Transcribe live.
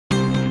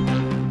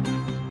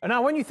And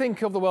now, when you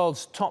think of the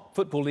world's top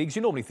football leagues,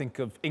 you normally think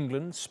of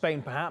England,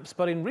 Spain perhaps,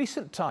 but in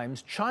recent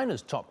times,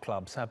 China's top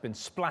clubs have been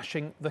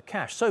splashing the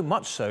cash, so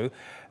much so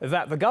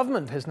that the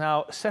government has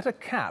now set a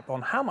cap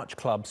on how much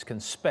clubs can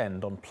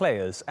spend on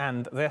players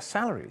and their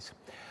salaries.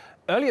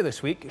 Earlier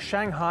this week,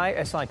 Shanghai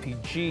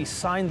SIPG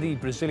signed the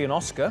Brazilian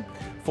Oscar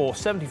for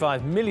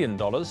 $75 million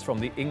from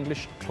the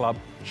English club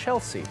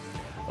Chelsea.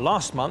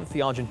 Last month, the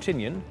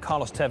Argentinian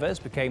Carlos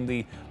Tevez became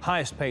the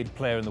highest-paid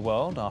player in the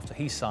world after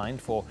he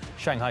signed for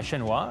Shanghai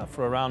Shenhua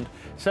for around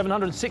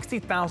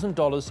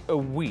 $760,000 a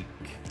week.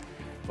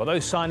 Well,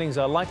 those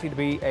signings are likely to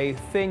be a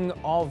thing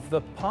of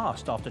the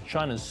past after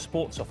China's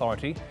sports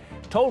authority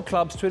told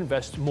clubs to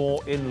invest more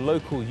in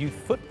local youth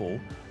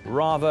football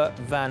rather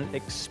than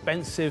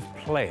expensive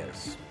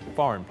players,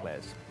 foreign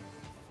players.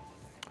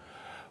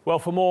 Well,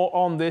 for more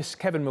on this,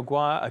 Kieran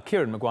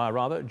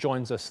Maguire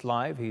joins us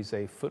live. He's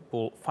a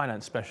football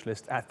finance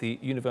specialist at the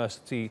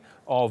University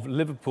of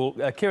Liverpool.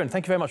 Kieran,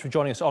 thank you very much for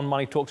joining us on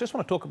Money Talks. Just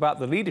want to talk about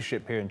the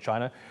leadership here in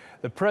China.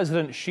 The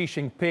President Xi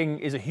Jinping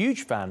is a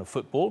huge fan of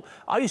football.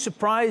 Are you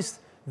surprised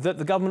that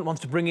the government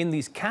wants to bring in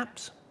these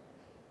caps?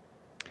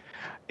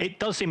 It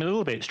does seem a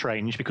little bit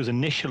strange because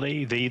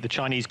initially the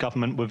Chinese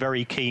government were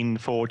very keen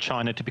for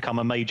China to become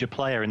a major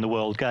player in the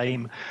world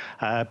game.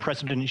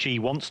 President Xi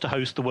wants to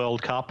host the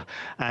World Cup,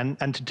 and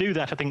to do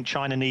that, I think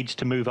China needs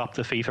to move up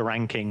the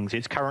FIFA rankings.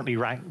 It's currently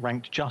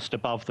ranked just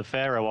above the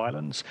Faroe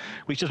Islands,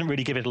 which doesn't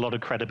really give it a lot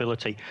of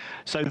credibility.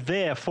 So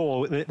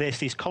therefore, there's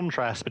this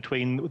contrast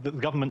between the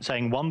government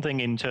saying one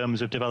thing in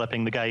terms of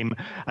developing the game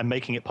and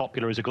making it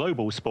popular as a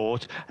global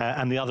sport,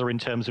 and the other in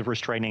terms of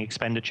restraining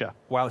expenditure.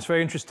 Well, it's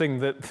very interesting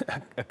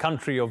that a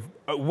country of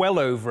well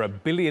over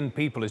 1 billion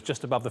people is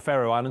just above the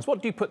Faroe Islands.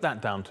 What do you put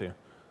that down to?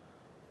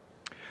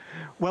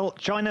 Well,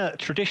 China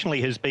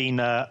traditionally has been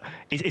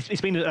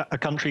it's been a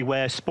country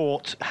where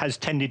sport has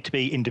tended to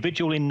be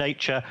individual in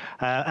nature,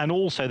 and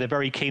also they're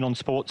very keen on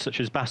sports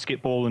such as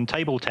basketball and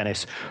table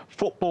tennis.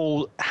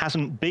 Football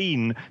hasn't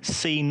been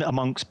seen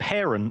amongst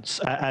parents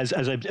as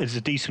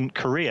a decent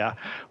career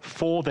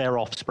for their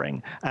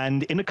offspring.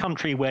 And in a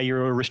country where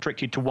you're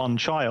restricted to one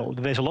child,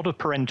 there's a lot of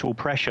parental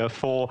pressure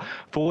for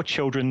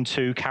children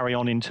to carry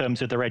on in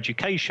terms of their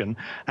education.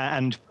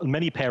 And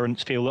many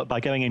parents feel that by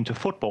going into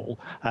football,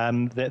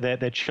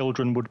 their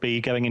children would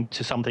be going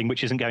into something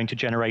which isn't going to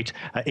generate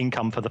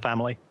income for the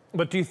family.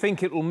 But do you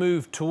think it will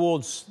move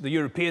towards the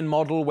European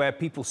model where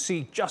people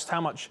see just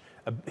how much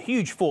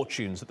huge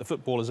fortunes that the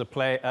footballers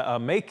are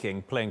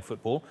making playing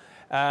football,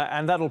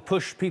 and that'll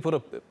push people to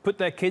put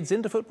their kids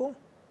into football?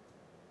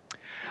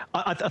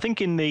 I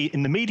think in the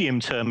medium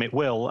term it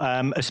will,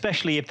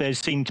 especially if there's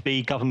seen to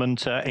be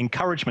government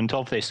encouragement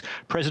of this.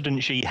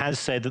 President Xi has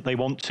said that they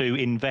want to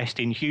invest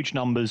in huge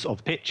numbers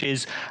of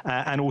pitches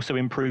and also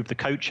improve the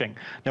coaching.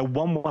 Now,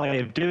 one way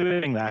of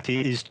doing that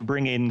is to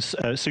bring in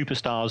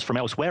superstars from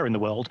elsewhere in the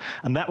world,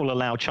 and that will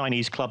allow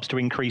Chinese clubs to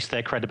increase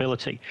their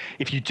credibility.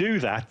 If you do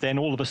that, then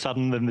all of a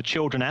sudden the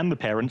children and the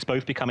parents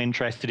both become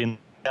interested in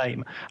the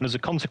game, and as a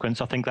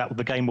consequence, I think that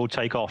the game will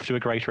take off to a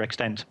greater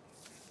extent.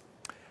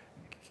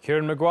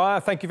 Kieran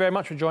Maguire, thank you very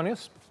much for joining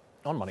us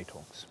on Money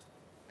Talks.